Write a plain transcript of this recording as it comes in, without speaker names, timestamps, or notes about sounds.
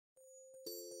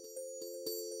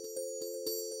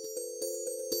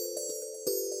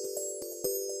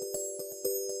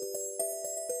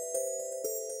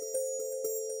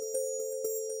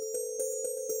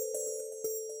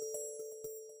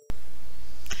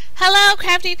Hello,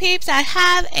 crafty peeps. I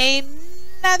have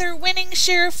another winning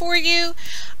share for you.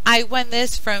 I won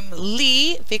this from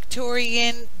Leigh,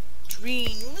 Victorian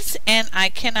Dreams, and I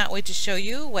cannot wait to show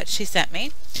you what she sent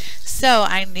me. So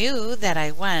I knew that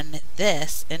I won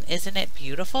this, and isn't it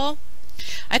beautiful?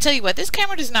 I tell you what, this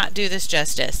camera does not do this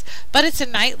justice, but it's a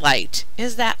night light.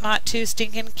 Is that not too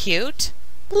stinking cute?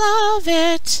 Love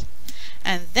it.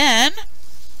 And then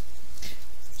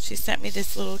she sent me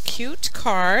this little cute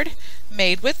card,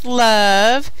 made with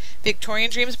love, Victorian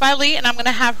Dreams by Leigh, and I'm going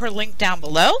to have her link down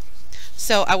below.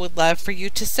 So I would love for you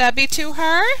to subby to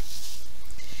her.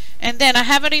 And then I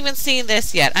haven't even seen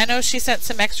this yet. I know she sent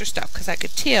some extra stuff because I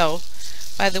could tell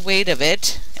by the weight of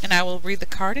it. And I will read the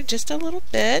card in just a little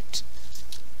bit.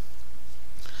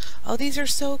 Oh, these are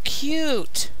so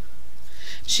cute.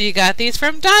 She got these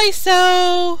from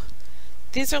Daiso.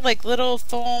 These are like little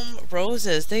foam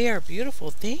roses. They are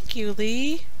beautiful. Thank you,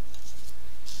 Leigh.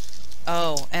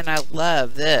 Oh, and I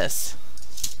love this.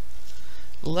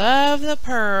 Love the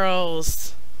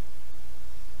pearls.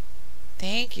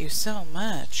 Thank you so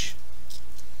much.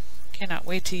 Cannot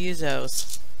wait to use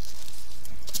those.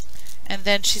 And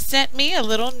then she sent me a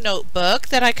little notebook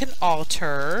that I can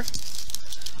alter.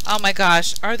 Oh my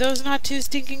gosh, are those not too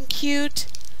stinking cute?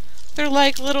 They're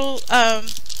like little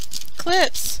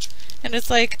clips. And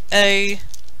it's like I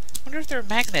wonder if they're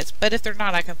magnets, but if they're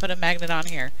not, I can put a magnet on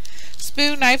here.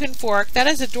 Spoon, knife, and fork. That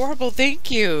is adorable. Thank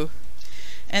you.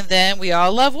 And then we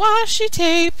all love washi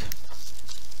tape.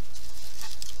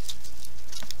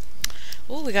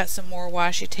 Oh, we got some more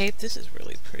washi tape. This is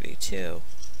really pretty too.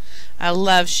 I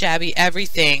love shabby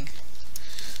everything.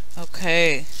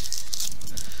 Okay.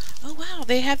 Oh wow,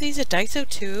 they have these at Daiso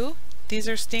too. These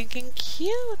are stinking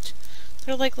cute.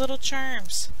 They're like little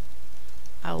charms.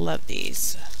 I love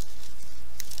these.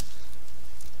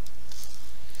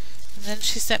 And then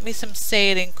she sent me some Say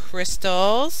It in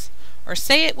crystals, or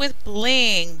Say It with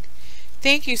bling.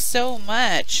 Thank you so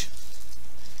much.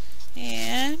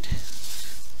 And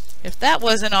if that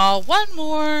wasn't all, one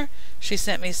more. She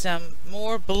sent me some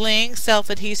more bling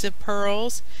self-adhesive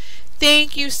pearls.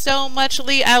 Thank you so much,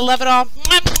 Leigh. I love it all.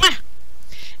 Mwah, mwah.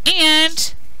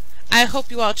 And I hope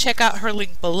you all check out her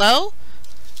link below.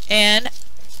 And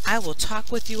I will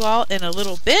talk with you all in a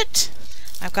little bit.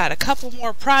 I've got a couple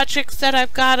more projects that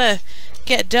I've got to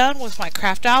get done with my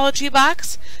craftology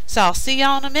box. So I'll see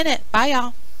y'all in a minute. Bye,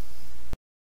 y'all.